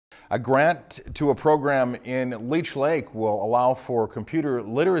A grant to a program in Leech Lake will allow for computer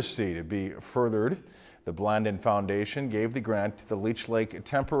literacy to be furthered. The Blandin Foundation gave the grant to the Leech Lake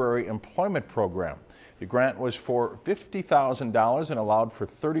Temporary Employment Program. The grant was for $50,000 and allowed for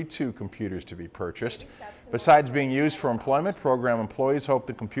 32 computers to be purchased. Besides being used for employment, program employees hope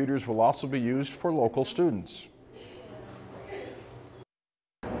the computers will also be used for local students.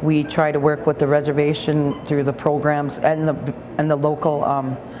 We try to work with the reservation through the programs and the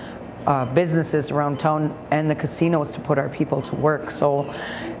local businesses around town and the casinos to put our people to work. So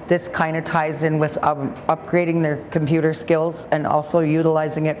this kind of ties in with upgrading their computer skills and also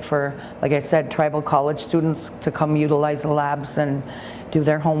utilizing it for, like I said, tribal college students to come utilize the labs and do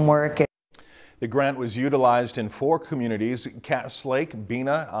their homework. The grant was utilized in 4 communities: Cass Lake,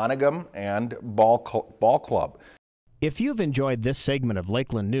 Bena, Onagum, and Ball Club. If you've enjoyed this segment of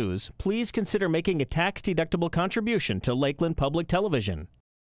Lakeland News, please consider making a tax-deductible contribution to Lakeland Public Television.